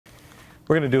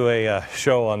We're going to do a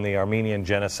show on the Armenian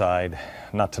genocide,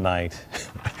 not tonight.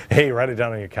 Hey, write it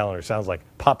down on your calendar. Sounds like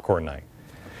popcorn night.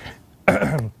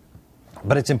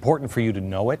 But it's important for you to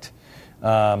know it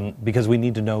because we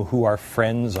need to know who our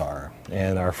friends are.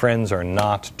 And our friends are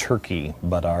not Turkey,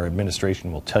 but our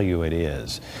administration will tell you it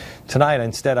is. Tonight,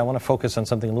 instead, I want to focus on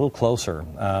something a little closer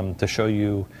to show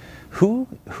you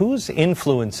who's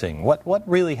influencing, what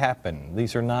really happened.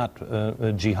 These are not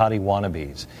jihadi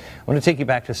wannabes. I want to take you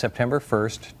back to September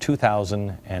 1st,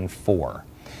 2004.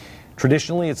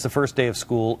 Traditionally, it's the first day of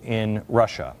school in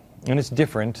Russia. And it's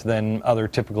different than other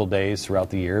typical days throughout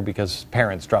the year because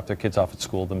parents drop their kids off at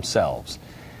school themselves.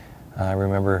 I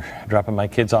remember dropping my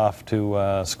kids off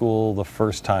to school the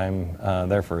first time,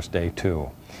 their first day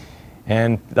too.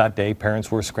 And that day,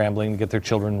 parents were scrambling to get their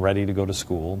children ready to go to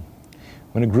school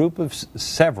when a group of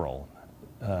several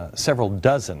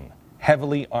dozen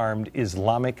heavily armed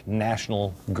Islamic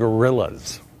national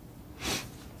guerrillas,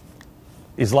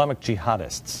 Islamic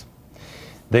jihadists,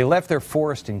 they left their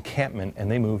forest encampment and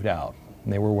they moved out.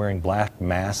 They were wearing black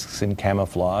masks in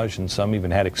camouflage, and some even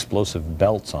had explosive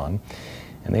belts on.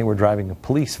 And they were driving a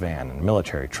police van and a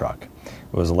military truck.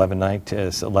 It was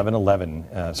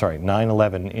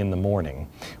 9/11 in the morning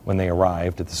when they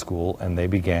arrived at the school, and they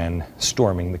began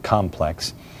storming the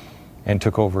complex and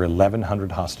took over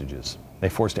 1,100 hostages. They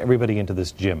forced everybody into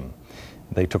this gym.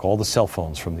 They took all the cell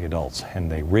phones from the adults,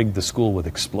 and they rigged the school with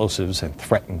explosives and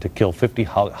threatened to kill 50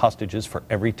 hostages for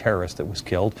every terrorist that was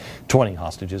killed, 20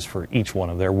 hostages for each one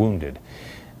of their wounded.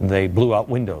 They blew out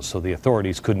windows so the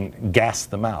authorities couldn't gas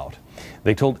them out.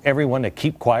 They told everyone to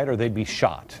keep quiet or they'd be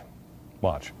shot.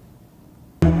 Watch.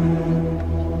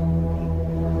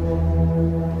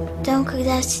 Там,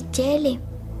 когда сидели,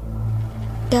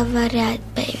 говорят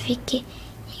боевики,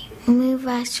 мы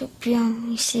вас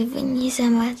убьем, если вы не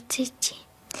замолчите.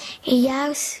 И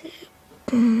я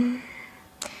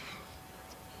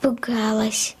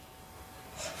пугалась.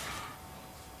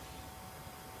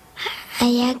 А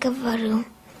я говорю,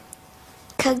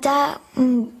 когда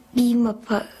мимо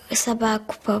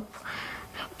собаку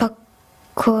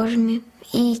покормим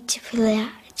и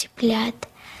цыплят.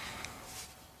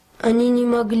 Они не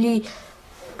могли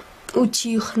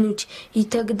утихнуть, и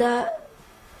тогда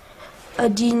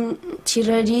один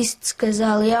террорист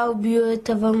сказал: я убью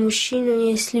этого мужчину,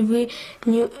 если вы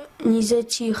не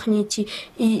затихнете.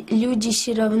 И люди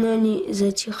все равно не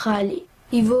затихали.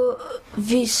 Его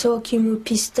высокий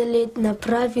пистолет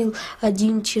направил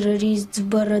один террорист с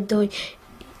бородой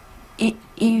и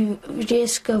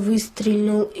резко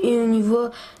выстрелил, и у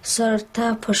него со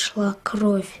рта пошла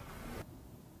кровь.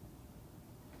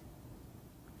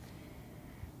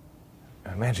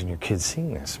 Imagine your kids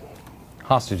seeing this.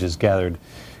 Hostages gathered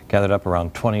up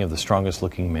around 20 of the strongest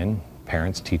looking men,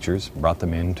 parents, teachers, brought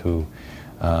them into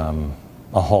a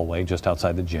hallway just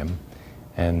outside the gym,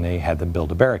 and they had them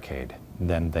build a barricade.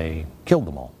 Then they killed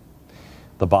them all.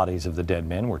 The bodies of the dead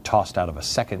men were tossed out of a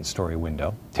second-story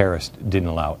window. Terrorists didn't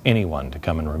allow anyone to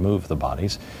come and remove the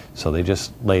bodies, so they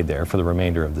just laid there for the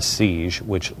remainder of the siege,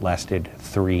 which lasted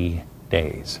 3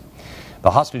 days. The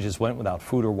hostages went without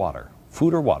food or water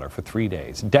for 3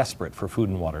 days, desperate for food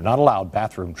and water, not allowed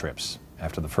bathroom trips.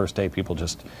 After the first day, people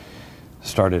just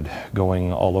started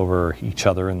going all over each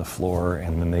other in the floor,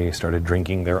 and then they started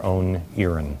drinking their own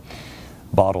urine.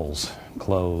 Bottles,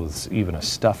 clothes, even a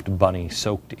stuffed bunny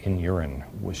soaked in urine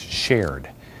was shared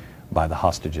by the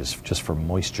hostages just for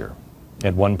moisture.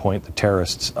 At one point, the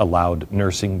terrorists allowed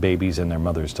nursing babies and their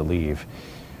mothers to leave.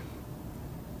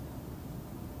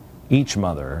 Each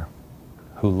mother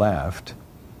who left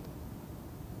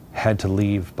had to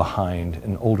leave behind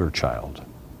an older child.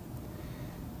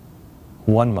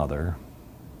 One mother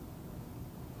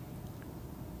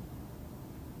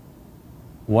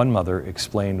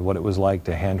explained what it was like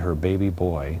to hand her baby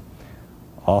boy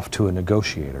off to a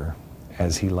negotiator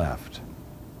as he left.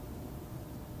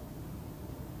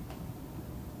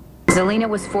 Zelina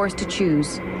was forced to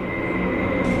choose.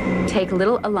 Take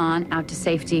little Alan out to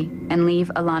safety and leave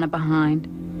Alana behind,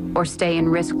 or stay and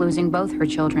risk losing both her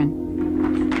children.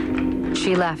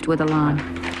 She left with Alan.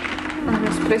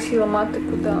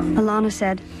 Alana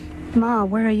said, "Ma,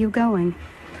 where are you going?"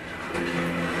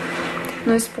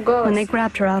 When they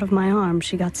grabbed her out of my arms,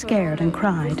 she got scared and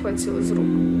cried.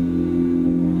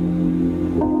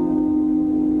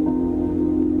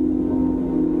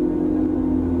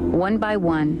 One by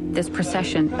one, this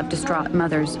procession of distraught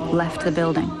mothers left the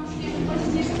building.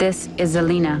 This is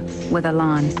Zelina with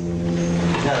Alan.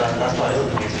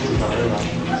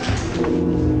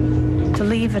 To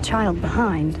leave a child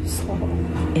behind,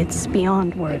 it's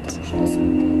beyond words.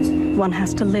 One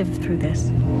has to live through this.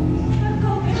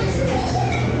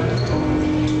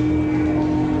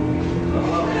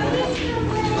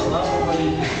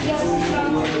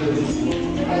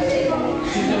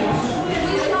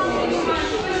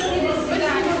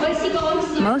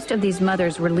 Most of these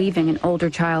mothers were leaving an older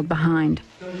child behind.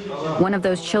 One of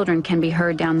those children can be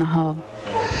heard down the hall.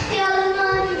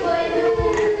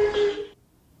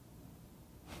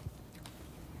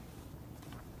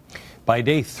 By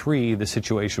day 3, the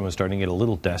situation was starting to get a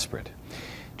little desperate.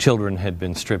 Children had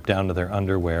been stripped down to their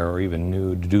underwear or even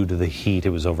nude due to the heat. It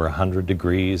was over 100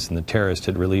 degrees, and the terrorists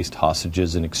had released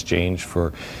hostages in exchange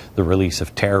for the release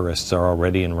of terrorists who are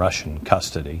already in Russian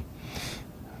custody.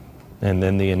 And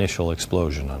then the initial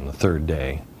explosion on the 3rd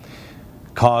day,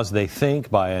 caused, they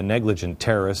think, by a negligent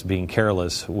terrorist being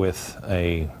careless with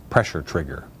a pressure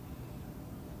trigger.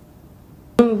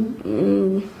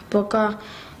 Пока,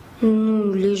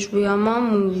 лишь бы я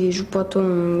маму увижу, потом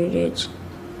умереть.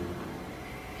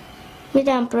 Мы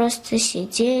там просто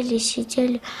сидели.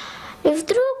 И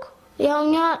вдруг у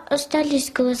меня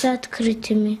остались глаза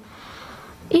открытыми.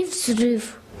 И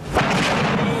взрыв.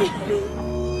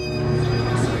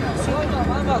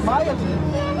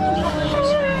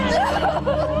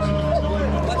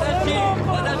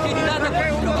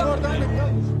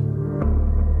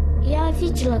 Я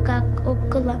видела, как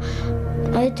около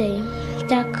этой,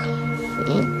 так,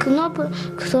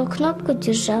 кто кнопку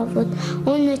держал, вот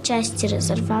он на части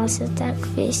разорвался так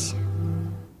весь.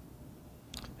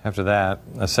 After that,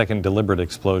 a second deliberate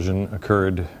explosion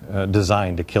occurred,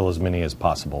 designed to kill as many as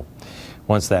possible.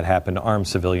 Once that happened, armed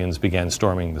civilians began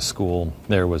storming the school.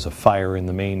 There was a fire in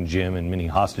the main gym, and many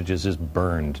hostages just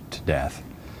burned to death.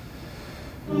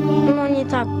 Ну, они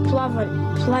так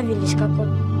плавились, как вот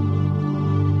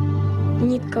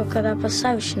нитка, когда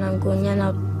поставишь на огонь,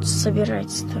 она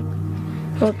собирается так.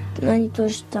 Вот они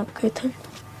тоже так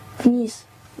вниз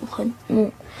уходили,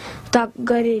 ну, так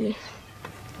горели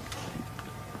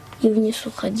и вниз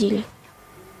уходили.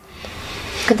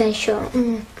 Когда еще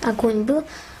огонь был,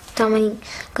 там они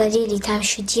горели, там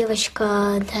еще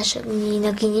девочка даже ни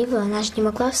ноги не было, она же не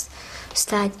могла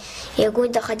встать. И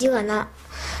огонь доходил, она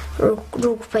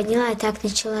руку подняла и так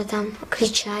начала там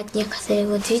кричать. Некоторые,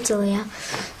 вот видела я,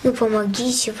 ну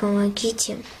помогите,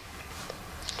 помогите.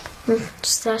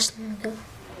 Страшно было.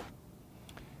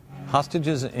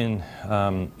 Hostages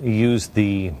used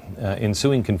the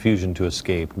ensuing confusion to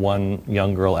escape. One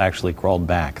young girl actually crawled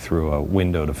back through a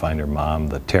window to find her mom.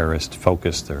 The terrorists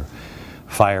focused their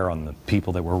fire on the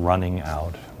people that were running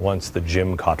out. Once the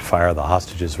gym caught fire, the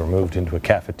hostages were moved into a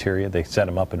cafeteria. They set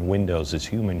them up in windows as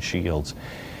human shields.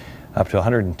 Up to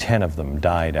 110 of them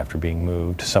died after being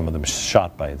moved, some of them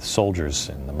shot by the soldiers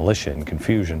and the militia in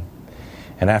confusion.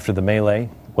 And after the melee,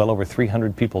 well over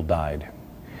 300 people died.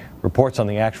 Reports on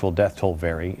the actual death toll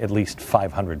vary. At least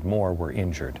 500 more were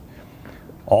injured.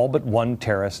 All but one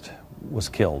terrorist was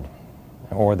killed,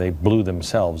 or they blew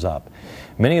themselves up.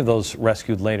 Many of those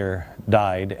rescued later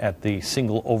died at the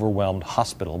single overwhelmed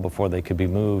hospital before they could be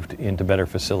moved into better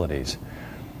facilities.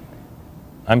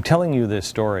 I'm telling you this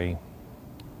story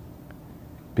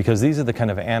because these are the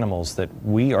kind of animals that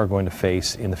we are going to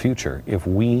face in the future if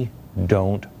we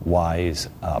don't wise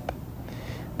up.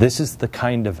 This is the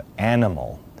kind of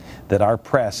animal that our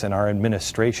press and our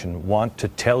administration want to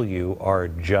tell you are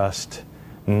just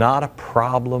not a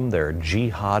problem. They're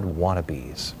jihad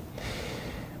wannabes.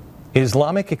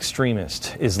 Islamic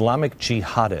extremists, Islamic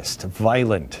jihadists,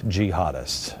 violent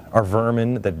jihadists are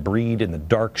vermin that breed in the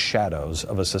dark shadows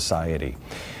of a society.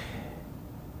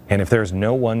 And if there's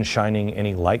no one shining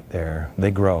any light there,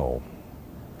 they grow.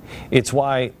 It's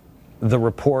why the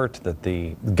report that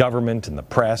the government and the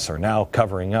press are now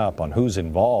covering up on who's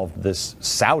involved, this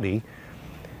Saudi,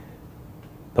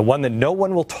 the one that no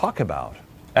one will talk about,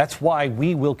 that's why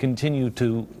we will continue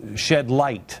to shed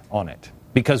light on it.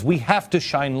 Because we have to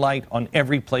shine light on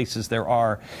every places there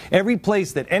are. Every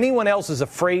place that anyone else is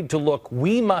afraid to look,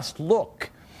 we must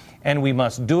look. And we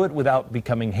must do it without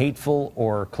becoming hateful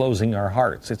or closing our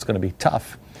hearts. It's going to be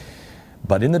tough.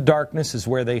 But in the darkness is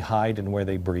where they hide and where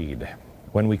they breed.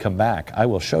 When we come back, I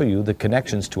will show you the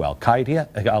connections to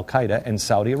Al-Qaeda and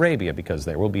Saudi Arabia, because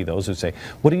there will be those who say,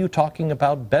 what are you talking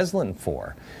about Beslan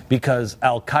for? Because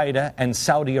Al-Qaeda and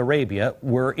Saudi Arabia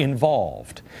were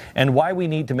involved. And why we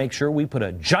need to make sure we put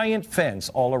a giant fence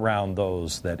all around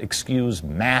those that excuse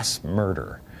mass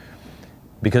murder.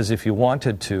 Because if you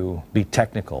wanted to be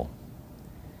technical,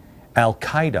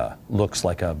 Al-Qaeda looks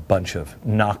like a bunch of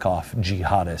knockoff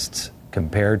jihadists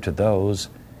compared to those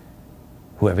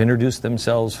who have introduced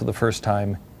themselves for the first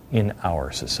time in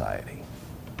our society.